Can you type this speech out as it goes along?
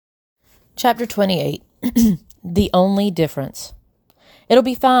Chapter 28. The Only Difference. "It'll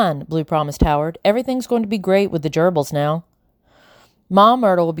be fine," Blue promised Howard. "Everything's going to be great with the gerbils now. Ma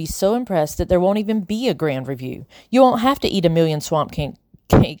Myrtle will be so impressed that there won't even be a grand review. You won't have to eat 1,000,000 swamp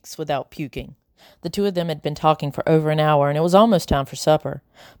cakes without puking." The two of them had been talking for over an hour, and it was almost time for supper.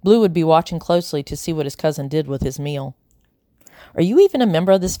 Blue would be watching closely to see what his cousin did with his meal. "Are you even a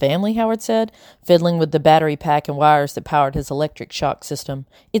member of this family?" Howard said, fiddling with the battery pack and wires that powered his electric shock system.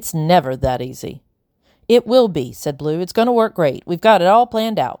 "It's never that easy." "It will be," said Blue. "It's going to work great. We've got it all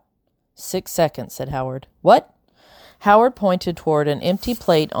planned out." 6 seconds, said Howard. "What?" Howard pointed toward an empty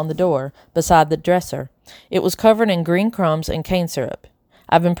plate on the door beside the dresser. It was covered in green crumbs and cane syrup.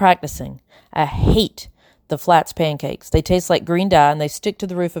 "I've been practicing. I hate the Flats pancakes. They taste like green dye and they stick to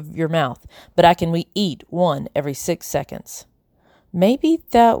the roof of your mouth, but I can eat one every 6 seconds. "Maybe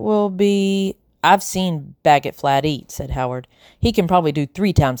that will be—" "I've seen Baggett Flat eat," said Howard. "He can probably do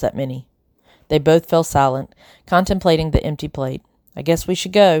 3 times that many." They both fell silent, contemplating the empty plate. "I guess we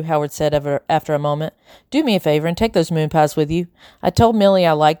should go," Howard said after a moment. "Do me a favor and take those moon pies with you. I told Millie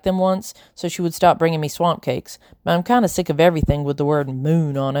I liked them once, so she would stop bringing me swamp cakes, but I'm kind of sick of everything with the word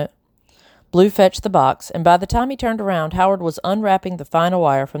moon on it." Blue fetched the box, and by the time he turned around, Howard was unwrapping the final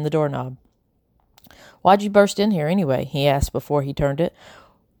wire from the doorknob. "Why'd you burst in here, anyway?" he asked before he turned it.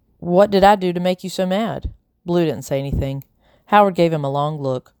 "What did I do to make you so mad?" Blue didn't say anything. Howard gave him a long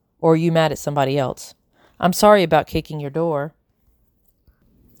look. "Or are you mad at somebody else?" "I'm sorry about kicking your door."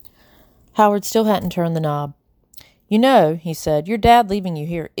 Howard still hadn't turned the knob. "You know," he said, "your dad leaving you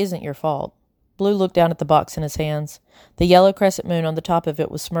here isn't your fault." Blue looked down at the box in his hands. The yellow crescent moon on the top of it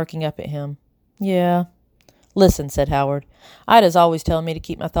was smirking up at him. "Yeah." "Listen," said Howard. "Ida's always telling me to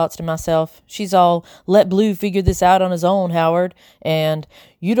keep my thoughts to myself. She's all, 'Let Blue figure this out on his own, Howard,' and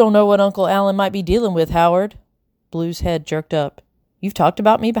 'You don't know what Uncle Allen might be dealing with, Howard.'" Blue's head jerked up. "You've talked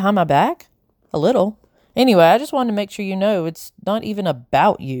about me behind my back?" "A little. Anyway, I just wanted to make sure you know it's not even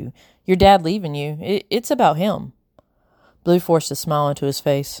about you. Your dad leaving you. It's about him." Blue forced a smile into his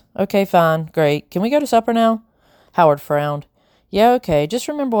face. "Okay, fine. Great. Can we go to supper now?" Howard frowned. "Yeah, okay. Just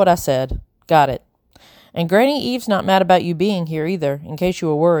remember what I said." "Got it." "And Granny Eve's not mad about you being here either, in case you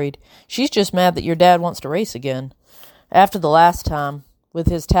were worried. She's just mad that your dad wants to race again. After the last time, with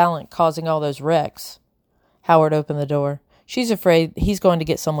his talent causing all those wrecks." Howard opened the door. "She's afraid he's going to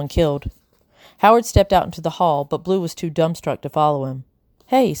get someone killed." Howard stepped out into the hall, but Blue was too dumbstruck to follow him.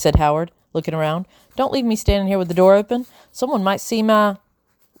 "Hey," said Howard, looking around. "Don't leave me standing here with the door open. Someone might see my—"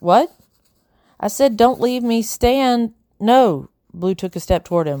 "What?" "I said don't leave me stand—" "No." Blue took a step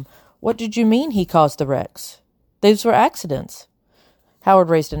toward him. "What did you mean he caused the wrecks? Those were accidents." Howard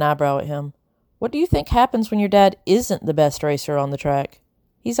raised an eyebrow at him. "What do you think happens when your dad isn't the best racer on the track?"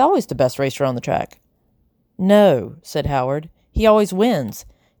 "He's always the best racer on the track." "No," said Howard. "He always wins.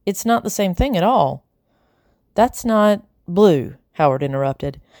 It's not the same thing at all." "That's not—" "Blue," Howard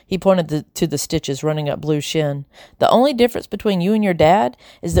interrupted. He pointed to the stitches running up Blue's shin. "The only difference between you and your dad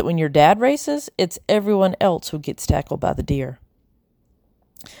is that when your dad races, it's everyone else who gets tackled by the deer."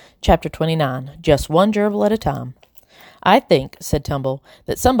 Chapter 29. Just one gerbil at a time. "I think," said Tumble,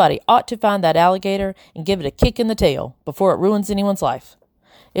 "that somebody ought to find that alligator and give it a kick in the tail before it ruins anyone's life."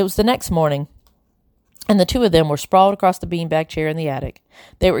 It was the next morning, and the two of them were sprawled across the beanbag chair in the attic.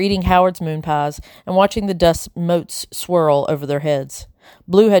 They were eating Howard's moon pies and watching the dust motes swirl over their heads.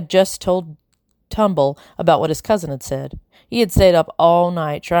 Blue had just told Tumble about what his cousin had said. He had stayed up all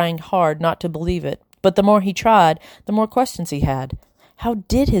night, trying hard not to believe it, but the more he tried, the more questions he had. How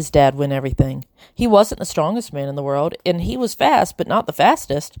did his dad win everything? He wasn't the strongest man in the world, and he was fast, but not the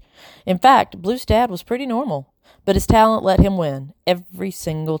fastest. In fact, Blue's dad was pretty normal, but his talent let him win every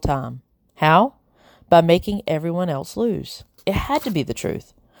single time. How? By making everyone else lose. It had to be the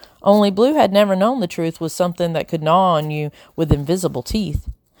truth. Only Blue had never known the truth was something that could gnaw on you with invisible teeth.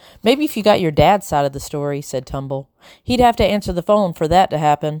 "Maybe if you got your dad's side of the story," said Tumble. "He'd have to answer the phone for that to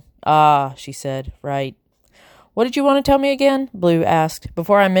happen." "Ah," she said. "Right." "What did you want to tell me again?" Blue asked,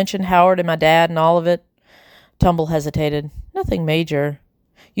 "before I mentioned Howard and my dad and all of it." Tumble hesitated. "Nothing major.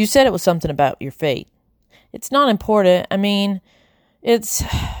 You said it was something about your fate." "It's not important. I mean,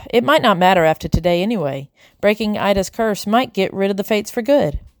 it might not matter after today anyway. Breaking Ida's curse might get rid of the fates for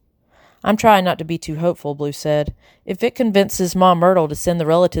good." "I'm trying not to be too hopeful," Blue said. "If it convinces Ma Myrtle to send the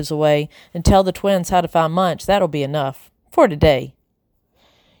relatives away and tell the twins how to find Munch, that'll be enough. For today."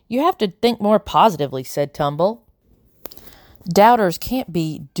 "You have to think more positively," said Tumble. "Doubters can't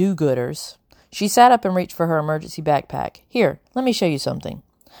be do-gooders." She sat up and reached for her emergency backpack. "Here, let me show you something."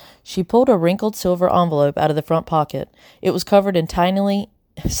 She pulled a wrinkled silver envelope out of the front pocket. It was covered in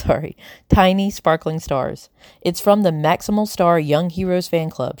tiny sparkling stars. It's from the Maximal Star Young Heroes fan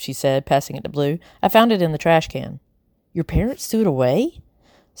club, she said, passing it to Blue. I found it in the trash can. Your parents threw it away?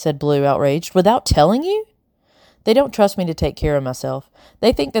 Said Blue, outraged. Without telling you? They don't trust me to take care of myself.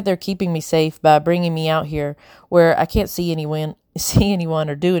 They think that they're keeping me safe by bringing me out here where I can't see anyone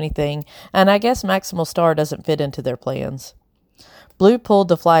or do anything, and I guess Maximal Star doesn't fit into their plans. Blue pulled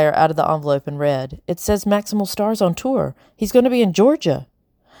the flyer out of the envelope and read, It says Maximal Star's on tour. He's going to be in Georgia.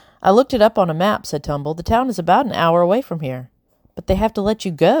 I looked it up on a map, said Tumble. The town is about an hour away from here. But they have to let you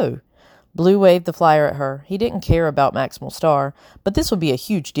go. Blue waved the flyer at her. He didn't care about Maximal Star, but this would be a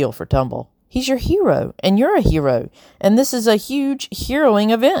huge deal for Tumble. He's your hero, and you're a hero, and this is a huge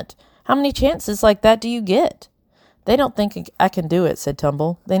heroing event. How many chances like that do you get? They don't think I can do it, said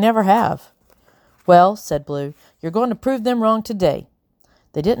Tumble. They never have. Well, said Blue, you're going to prove them wrong today.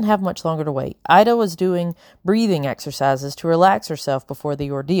 They didn't have much longer to wait. Ida was doing breathing exercises to relax herself before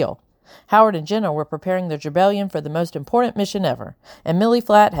the ordeal. Howard and Jenna were preparing their rebellion for the most important mission ever, and Millie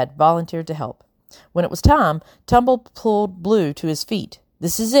Flat had volunteered to help. When it was time, Tumble pulled Blue to his feet.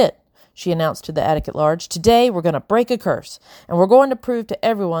 This is it, she announced to the attic at large. Today we're going to break a curse, and we're going to prove to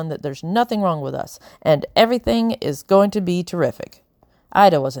everyone that there's nothing wrong with us, and everything is going to be terrific.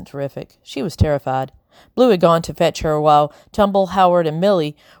 Ida wasn't terrific. She was terrified. Blue had gone to fetch her while Tumble, Howard, and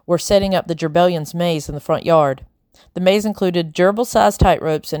Millie were setting up the Gerbillion's maze in the front yard. The maze included gerbil-sized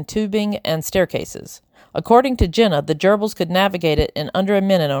tightropes and tubing and staircases. According to Jenna, the gerbils could navigate it in under a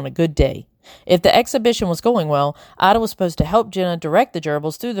minute on a good day. If the exhibition was going well, Ida was supposed to help Jenna direct the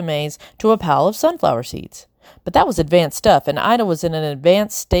gerbils through the maze to a pile of sunflower seeds. But that was advanced stuff, and Ida was in an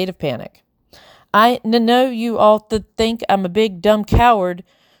advanced state of panic. I know you all think I'm a big, dumb coward,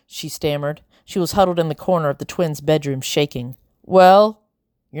 she stammered. She was huddled in the corner of the twins' bedroom, shaking. Well,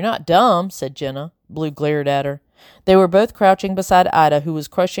 you're not dumb, said Jenna. Blue glared at her. They were both crouching beside Ida, who was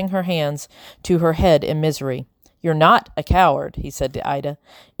crushing her hands to her head in misery. You're not a coward, he said to Ida.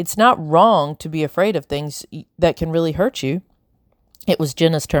 It's not wrong to be afraid of things that can really hurt you. It was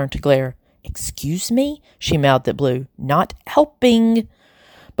Jenna's turn to glare. Excuse me? She mouthed at Blue. Not helping.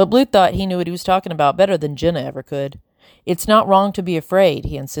 But Blue thought he knew what he was talking about better than Jenna ever could. It's not wrong to be afraid,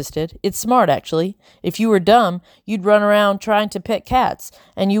 he insisted. It's smart, actually. If you were dumb, you'd run around trying to pet cats,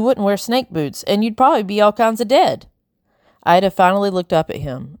 and you wouldn't wear snake boots, and you'd probably be all kinds of dead. Ida finally looked up at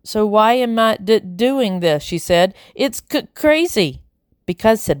him. So why am I doing this, she said. It's crazy.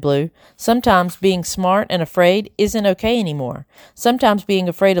 Because, said Blue, sometimes being smart and afraid isn't okay anymore. Sometimes being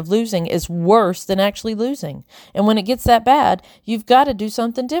afraid of losing is worse than actually losing. And when it gets that bad, you've got to do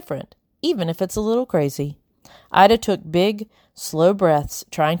something different, even if it's a little crazy. Ida took big, slow breaths,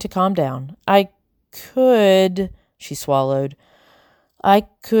 trying to calm down. She swallowed. I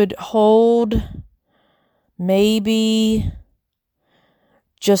could hold maybe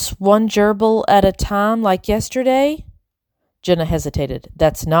just one gerbil at a time like yesterday? Jenna hesitated.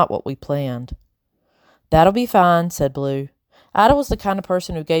 That's not what we planned. That'll be fine, said Blue. Ida was the kind of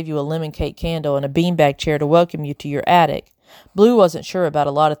person who gave you a lemon cake candle and a beanbag chair to welcome you to your attic. Blue wasn't sure about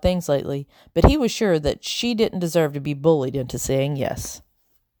a lot of things lately, but he was sure that she didn't deserve to be bullied into saying yes.